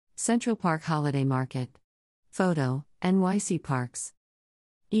Central Park Holiday Market. Photo, NYC Parks.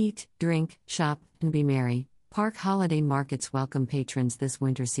 Eat, drink, shop, and be merry. Park holiday markets welcome patrons this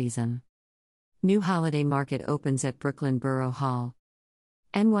winter season. New holiday market opens at Brooklyn Borough Hall.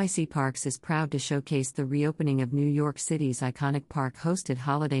 NYC Parks is proud to showcase the reopening of New York City's iconic park-hosted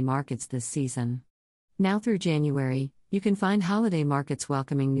holiday markets this season. Now through January, you can find holiday markets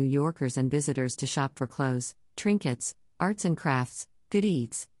welcoming New Yorkers and visitors to shop for clothes, trinkets, arts and crafts, good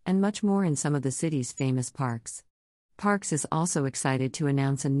eats, and much more in some of the city's famous parks. Parks is also excited to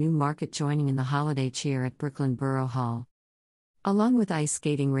announce a new market joining in the holiday cheer at Brooklyn Borough Hall. Along with ice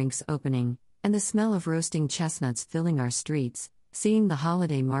skating rinks opening, and the smell of roasting chestnuts filling our streets, seeing the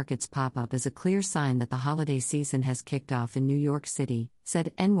holiday markets pop up is a clear sign that the holiday season has kicked off in New York City,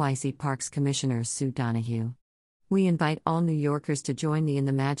 said NYC Parks Commissioner Sue Donahue. We invite all New Yorkers to join in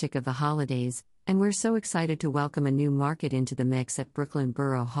the magic of the holidays, and we're so excited to welcome a new market into the mix at Brooklyn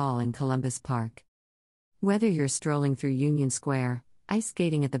Borough Hall in Columbus Park. Whether you're strolling through Union Square, ice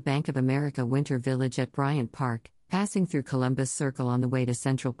skating at the Bank of America Winter Village at Bryant Park, passing through Columbus Circle on the way to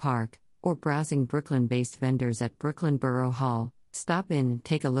Central Park, or browsing Brooklyn-based vendors at Brooklyn Borough Hall, stop in and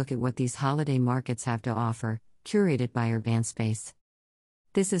take a look at what these holiday markets have to offer, curated by Urbanspace.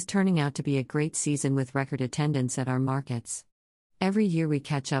 This is turning out to be a great season with record attendance at our markets. Every year we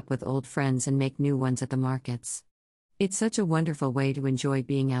catch up with old friends and make new ones at the markets. It's such a wonderful way to enjoy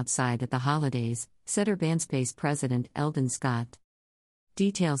being outside at the holidays, said Urbanspace President Eldon Scott.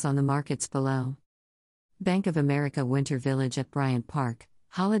 Details on the markets below. Bank of America Winter Village at Bryant Park,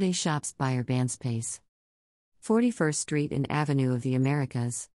 Holiday Shops by Urbanspace. 41st Street and Avenue of the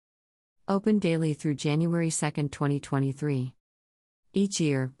Americas. Open daily through January 2, 2023. Each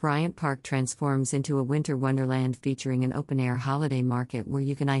year, Bryant Park transforms into a winter wonderland featuring an open-air holiday market where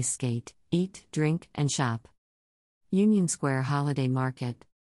you can ice skate, eat, drink, and shop. Union Square Holiday Market.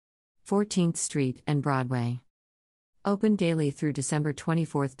 14th Street and Broadway. Open daily through December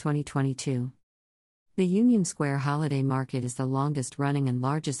 24, 2022. The Union Square Holiday Market is the longest-running and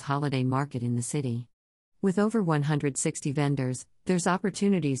largest holiday market in the city. With over 160 vendors, there's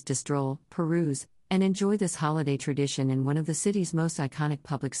opportunities to stroll, peruse, and enjoy this holiday tradition in one of the city's most iconic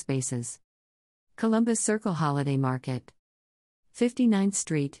public spaces. Columbus Circle Holiday Market. 59th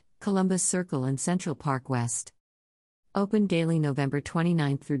Street, Columbus Circle and Central Park West. Open daily November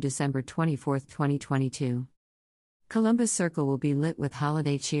 29 through December 24, 2022. Columbus Circle will be lit with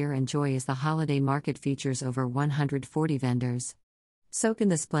holiday cheer and joy as the holiday market features over 140 vendors. Soak in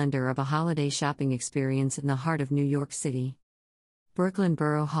the splendor of a holiday shopping experience in the heart of New York City. Brooklyn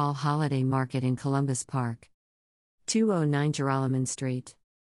Borough Hall Holiday Market in Columbus Park. 209 Joralemon Street.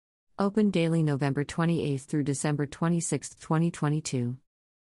 Open daily November 28 through December 26, 2022.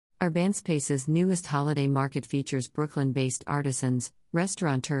 Urbanspace's newest holiday market features Brooklyn-based artisans,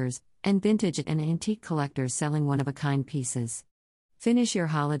 restaurateurs, and vintage and antique collectors selling one-of-a-kind pieces. Finish your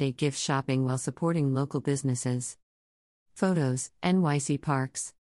holiday gift shopping while supporting local businesses. Photos, NYC Parks.